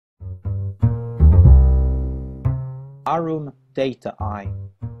Arum Dataeye.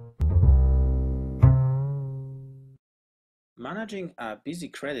 Managing a busy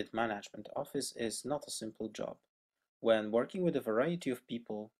credit management office is not a simple job. When working with a variety of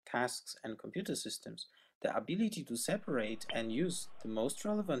people, tasks, and computer systems, the ability to separate and use the most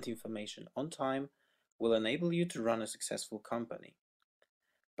relevant information on time will enable you to run a successful company.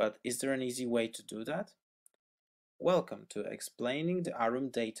 But is there an easy way to do that? Welcome to explaining the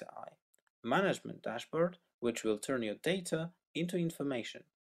Arum Dataeye management dashboard, which will turn your data into information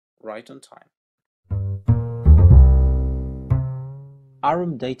right on time.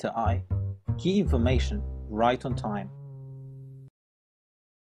 Arum Dataeye, key information right on time.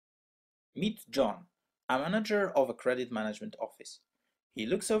 Meet John, a manager of a credit management office. He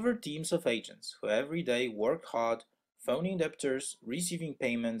looks over teams of agents who every day work hard, phoning debtors, receiving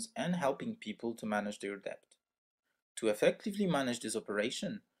payments, and helping people to manage their debt. To effectively manage this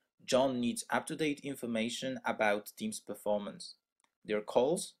operation, John needs up-to-date information about teams' performance, their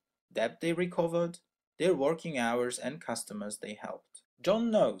calls, debt they recovered, their working hours, and customers they helped.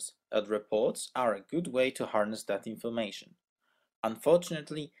 John knows that reports are a good way to harness that information.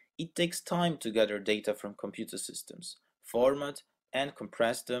 Unfortunately, it takes time to gather data from computer systems, format and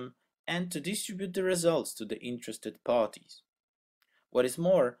compress them, and to distribute the results to the interested parties. What is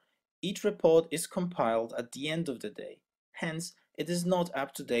more, each report is compiled at the end of the day, hence it is not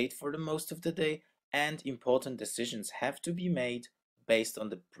up to date for the most of the day, and important decisions have to be made based on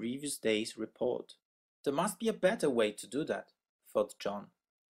the previous day's report. There must be a better way to do that, thought John.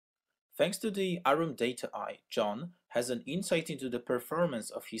 Thanks to the Arum Dataeye, John has an insight into the performance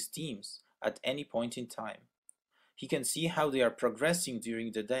of his teams at any point in time. He can see how they are progressing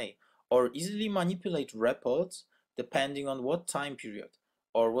during the day, or easily manipulate reports depending on what time period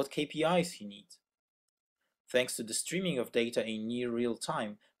or what KPIs he needs. Thanks to the streaming of data in near real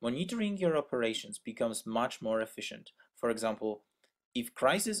time, monitoring your operations becomes much more efficient. For example, if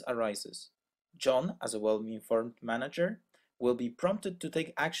crisis arises, John, as a well-informed manager, will be prompted to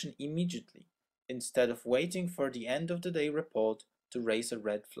take action immediately, instead of waiting for the end of the day report to raise a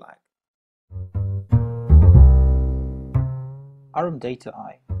red flag. Arum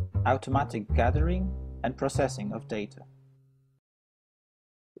Dataeye, automatic gathering and processing of data.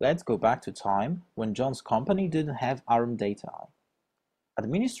 Let's go back to time when John's company didn't have Arum Dataeye.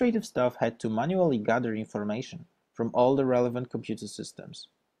 Administrative staff had to manually gather information from all the relevant computer systems,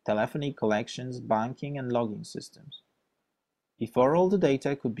 telephony, collections, banking, and logging systems. Before all the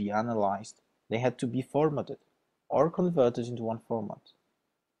data could be analyzed, they had to be formatted or converted into one format.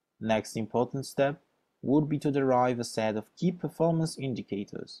 Next important step would be to derive a set of key performance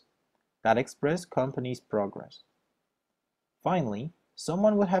indicators that express company's progress. Finally,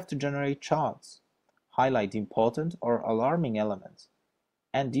 someone would have to generate charts, highlight important or alarming elements,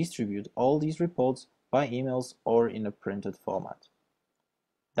 and distribute all these reports by emails or in a printed format.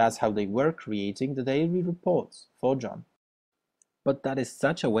 That's how they were creating the daily reports for John. But that is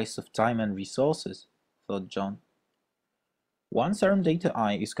such a waste of time and resources, thought John. Once Arum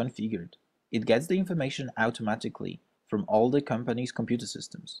Dataeye is configured, it gets the information automatically from all the company's computer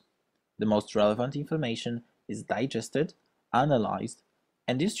systems. The most relevant information is digested, analyzed,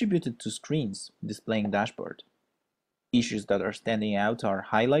 and distributed to screens displaying dashboard. Issues that are standing out are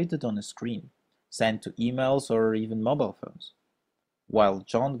highlighted on a screen, sent to emails or even mobile phones. While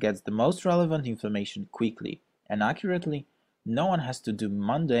John gets the most relevant information quickly and accurately, no one has to do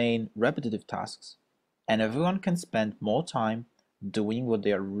mundane, repetitive tasks, and everyone can spend more time doing what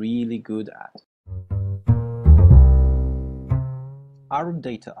they are really good at. Arum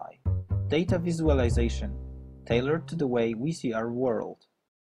Dataeye, data visualization tailored to the way we see our world.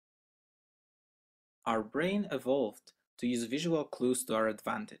 Our brain evolved to use visual clues to our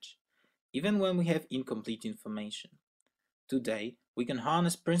advantage, even when we have incomplete information. Today, we can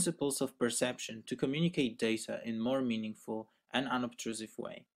harness principles of perception to communicate data in a more meaningful and unobtrusive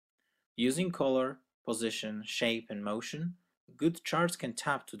way. Using color, position, shape, and motion, good charts can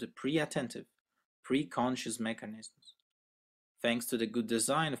tap to the pre-attentive, pre-conscious mechanisms. Thanks to the good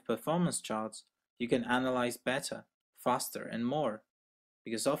design of performance charts, you can analyze better, faster, and more,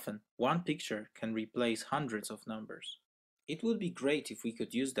 because often one picture can replace hundreds of numbers. It would be great if we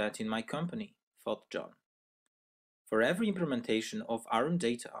could use that in my company, thought John. For every implementation of Arum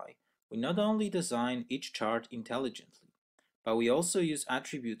Dataeye, we not only design each chart intelligently, but we also use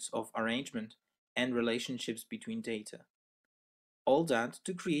attributes of arrangement and relationships between data. All that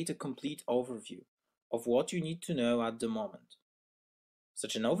to create a complete overview of what you need to know at the moment.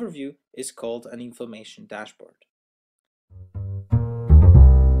 Such an overview is called an information dashboard.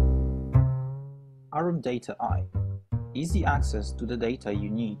 Arum Dataeye, easy access to the data you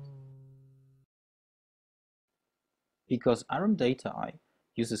need. Because Arum Dataeye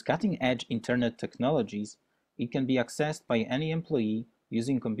uses cutting-edge internet technologies, it can be accessed by any employee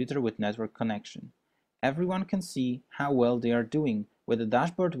using a computer with network connection. Everyone can see how well they are doing with a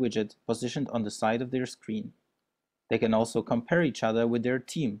dashboard widget positioned on the side of their screen. They can also compare each other with their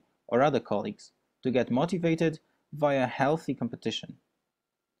team or other colleagues to get motivated via healthy competition.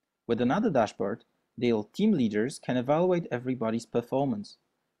 With another dashboard, their team leaders can evaluate everybody's performance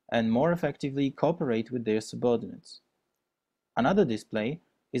and more effectively cooperate with their subordinates. Another display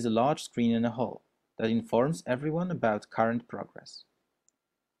is a large screen in a hall that informs everyone about current progress.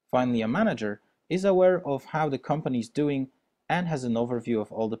 Finally, a manager is aware of how the company is doing and has an overview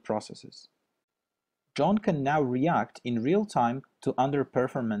of all the processes. John can now react in real time to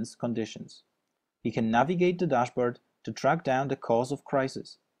underperformance conditions. He can navigate the dashboard to track down the cause of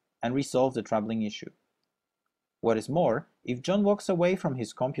crisis and resolve the troubling issue. What is more, if John walks away from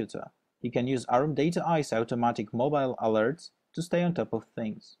his computer, he can use Arum Dataeye's automatic mobile alerts to stay on top of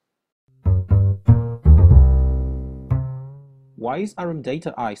things. Why is Arum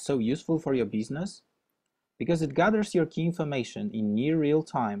Dataeye so useful for your business? Because it gathers your key information in near real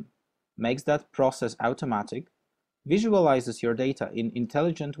time, makes that process automatic, visualizes your data in an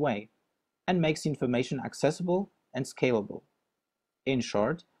intelligent way, and makes information accessible and scalable. In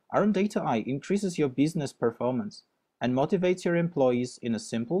short, Arum Dataeye increases your business performance and motivates your employees in a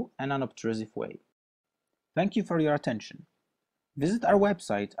simple and unobtrusive way. Thank you for your attention. Visit our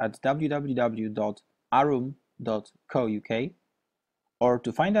website at www.arum.co.uk, or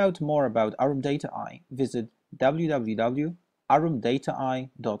to find out more about Arum Dataeye, visit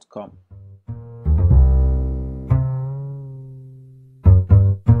www.arumdataeye.com.